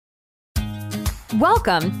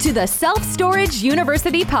Welcome to the Self-Storage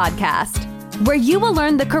University podcast, where you will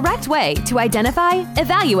learn the correct way to identify,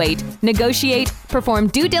 evaluate, negotiate, perform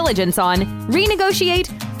due diligence on, renegotiate,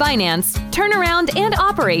 finance, turn around, and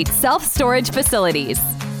operate self-storage facilities.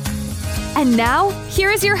 And now,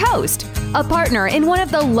 here is your host, a partner in one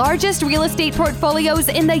of the largest real estate portfolios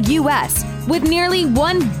in the U.S. with nearly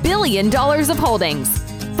 $1 billion of holdings,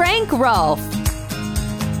 Frank Rolfe.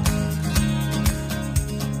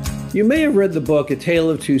 You may have read the book, A Tale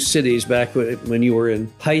of Two Cities, back when you were in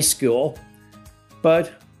high school,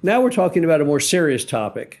 but now we're talking about a more serious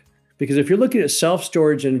topic, because if you're looking at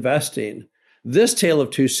self-storage investing, this Tale of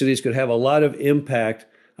Two Cities could have a lot of impact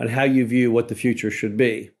on how you view what the future should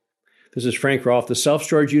be. This is Frank Rolfe, the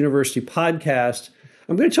Self-Storage University podcast.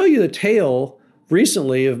 I'm going to tell you the tale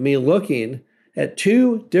recently of me looking at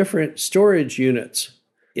two different storage units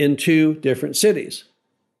in two different cities.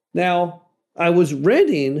 Now, I was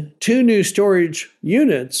renting two new storage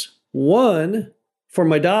units, one for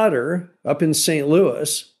my daughter up in St.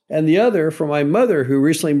 Louis, and the other for my mother, who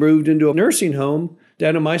recently moved into a nursing home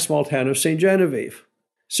down in my small town of St. Genevieve.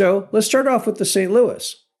 So let's start off with the St.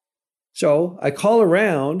 Louis. So I call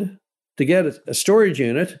around to get a storage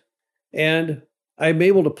unit, and I'm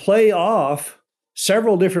able to play off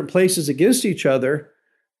several different places against each other.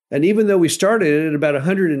 And even though we started at about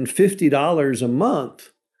 $150 a month,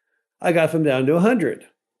 I got them down to $100.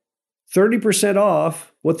 30%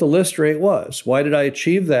 off what the list rate was. Why did I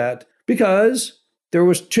achieve that? Because there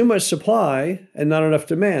was too much supply and not enough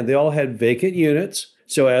demand. They all had vacant units.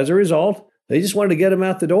 So as a result, they just wanted to get them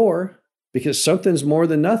out the door because something's more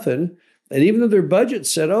than nothing. And even though their budget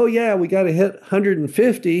said, oh yeah, we got to hit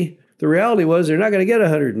 150, the reality was they're not going to get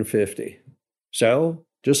 150. So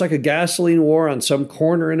just like a gasoline war on some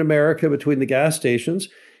corner in America between the gas stations,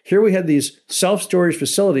 here we had these self-storage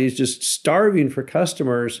facilities just starving for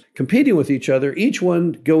customers, competing with each other, each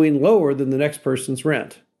one going lower than the next person's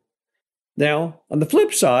rent. Now, on the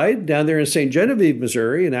flip side, down there in St. Genevieve,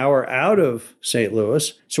 Missouri, an hour out of St.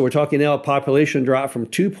 Louis, so we're talking now a population drop from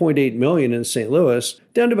 2.8 million in St. Louis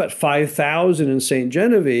down to about 5,000 in St.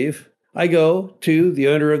 Genevieve. I go to the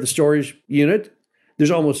owner of the storage unit. There's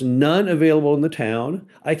almost none available in the town.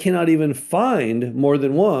 I cannot even find more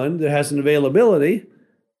than one that has an availability.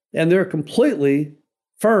 And they're completely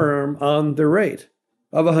firm on the rate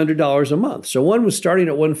of $100 a month. So one was starting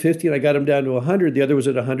at $150 and I got them down to $100. The other was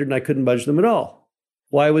at $100 and I couldn't budge them at all.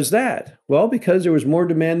 Why was that? Well, because there was more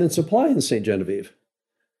demand than supply in St. Genevieve.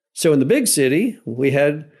 So in the big city, we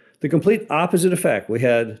had the complete opposite effect. We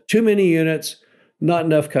had too many units, not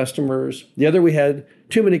enough customers. The other, we had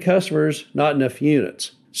too many customers, not enough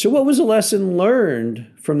units. So what was the lesson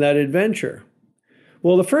learned from that adventure?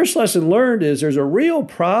 Well, the first lesson learned is there's a real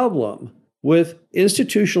problem with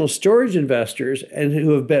institutional storage investors and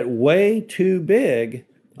who have bet way too big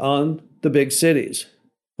on the big cities.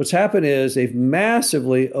 What's happened is they've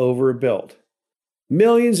massively overbuilt.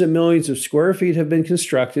 Millions and millions of square feet have been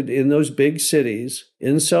constructed in those big cities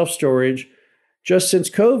in self-storage just since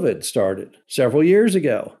COVID started several years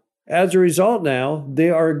ago. As a result now, they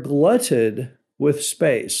are glutted with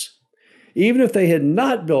space. Even if they had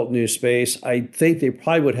not built new space, I think they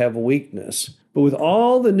probably would have a weakness. But with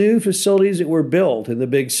all the new facilities that were built in the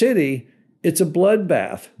big city, it's a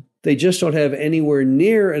bloodbath. They just don't have anywhere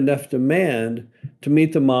near enough demand to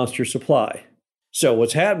meet the monster supply. So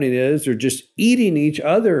what's happening is they're just eating each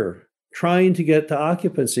other, trying to get to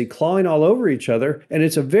occupancy, clawing all over each other, and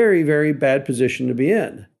it's a very, very bad position to be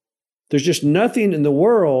in. There's just nothing in the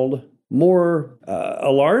world more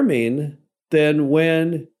alarming than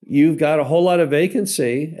when you've got a whole lot of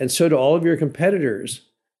vacancy, and so do all of your competitors,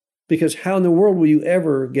 because how in the world will you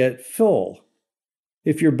ever get full?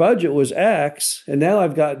 If your budget was X, and now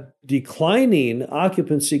I've got declining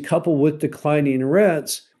occupancy coupled with declining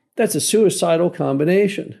rents, that's a suicidal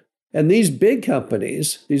combination. And these big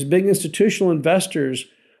companies, these big institutional investors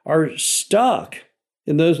are stuck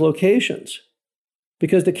in those locations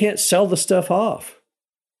because they can't sell the stuff off.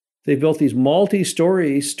 They built these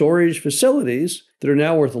multi-story storage facilities that are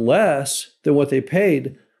now worth less than what they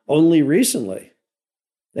paid only recently.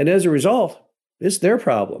 And as a result, it's their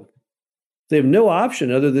problem. They have no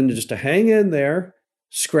option other than just to hang in there,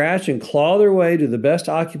 scratch and claw their way to the best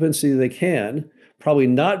occupancy they can, probably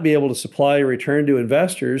not be able to supply a return to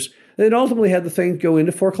investors, and then ultimately have the thing go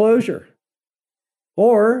into foreclosure.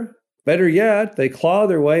 Or, better yet, they claw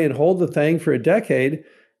their way and hold the thing for a decade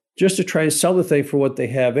just to try and sell the thing for what they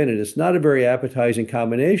have in it. It's not a very appetizing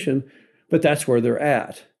combination, but that's where they're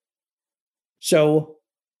at. So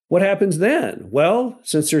what happens then? Well,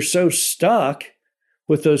 since they're so stuck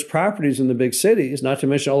with those properties in the big cities, not to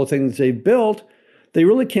mention all the things they've built, they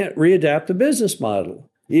really can't readapt the business model,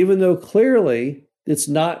 even though clearly it's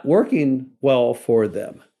not working well for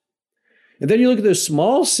them. And then you look at those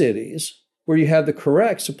small cities where you have the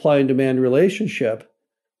correct supply and demand relationship,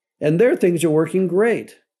 and their things are working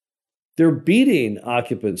great. They're beating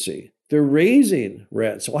occupancy. They're raising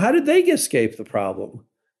rents. Well, how did they escape the problem?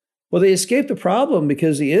 Well, they escaped the problem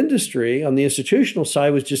because the industry on the institutional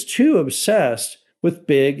side was just too obsessed with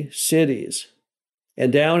big cities.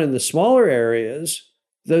 And down in the smaller areas,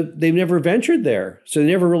 they've never ventured there. So they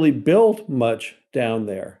never really built much down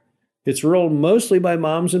there. It's ruled mostly by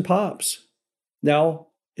moms and pops. Now,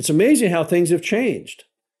 it's amazing how things have changed.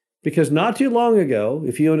 Because not too long ago,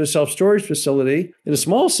 if you owned a self-storage facility in a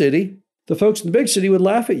small city, the folks in the big city would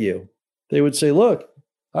laugh at you. They would say, look,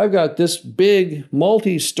 I've got this big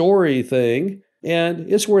multi-story thing,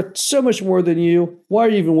 and it's worth so much more than you. Why are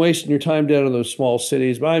you even wasting your time down in those small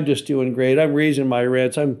cities? But I'm just doing great. I'm raising my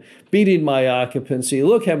rents. I'm beating my occupancy.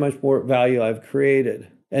 Look how much more value I've created.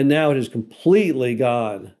 And now it has completely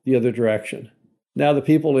gone the other direction. Now the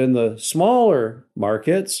people in the smaller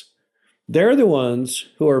markets, they're the ones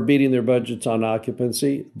who are beating their budgets on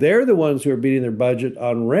occupancy. They're the ones who are beating their budget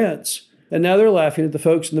on rents. And now they're laughing at the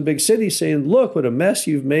folks in the big city saying, look what a mess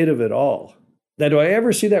you've made of it all. Now, do I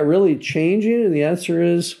ever see that really changing? And the answer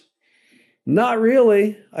is, not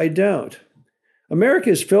really. I don't. America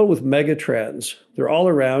is filled with megatrends. They're all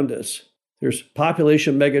around us. There's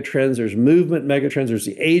population megatrends. There's movement megatrends. There's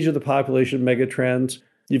the age of the population megatrends.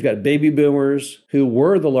 You've got baby boomers who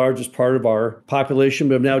were the largest part of our population,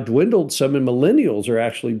 but have now dwindled some, and millennials are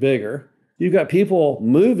actually bigger. You've got people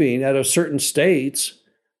moving out of certain states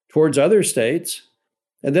towards other states.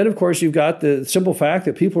 And then, of course, you've got the simple fact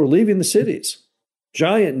that people are leaving the cities.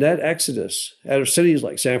 Giant net exodus out of cities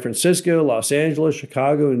like San Francisco, Los Angeles,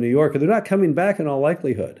 Chicago, and New York, and they're not coming back in all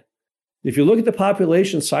likelihood. If you look at the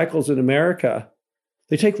population cycles in America,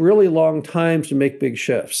 they take really long times to make big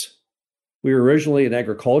shifts. We were originally an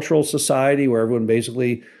agricultural society where everyone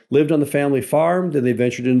basically lived on the family farm, then they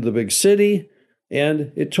ventured into the big city,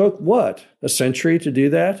 and it took, a century to do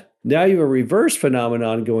that? Now you have a reverse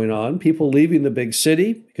phenomenon going on, people leaving the big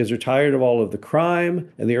city because they're tired of all of the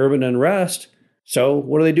crime and the urban unrest. So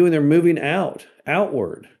what are they doing? They're moving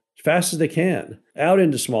outward, as fast as they can, out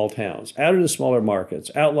into small towns, out into smaller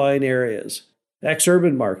markets, outlying areas,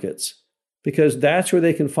 ex-urban markets, because that's where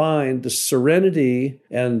they can find the serenity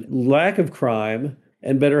and lack of crime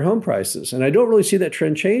and better home prices. And I don't really see that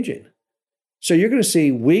trend changing. So you're going to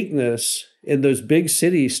see weakness in those big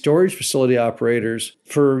city storage facility operators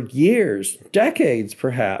for years, decades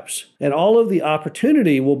perhaps. And all of the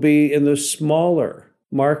opportunity will be in those smaller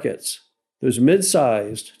markets, those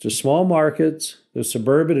mid-sized to small markets, those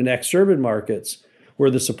suburban and ex-urban markets, where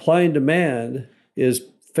the supply and demand is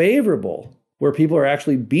favorable, where people are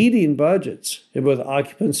actually beating budgets in both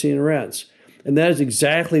occupancy and rents. And that is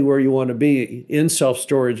exactly where you want to be in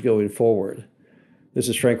self-storage going forward. This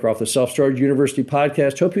is Frank Rolfe, the Self-Storage University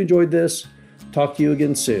podcast. Hope you enjoyed this. Talk to you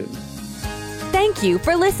again soon. Thank you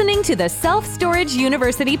for listening to the Self-Storage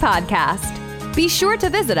University podcast. Be sure to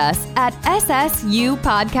visit us at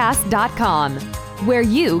ssupodcast.com, where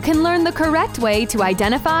you can learn the correct way to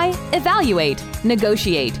identify, evaluate,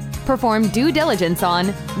 negotiate, perform due diligence on,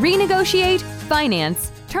 renegotiate,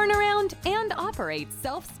 finance, turnaround, and operate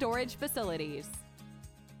self-storage facilities.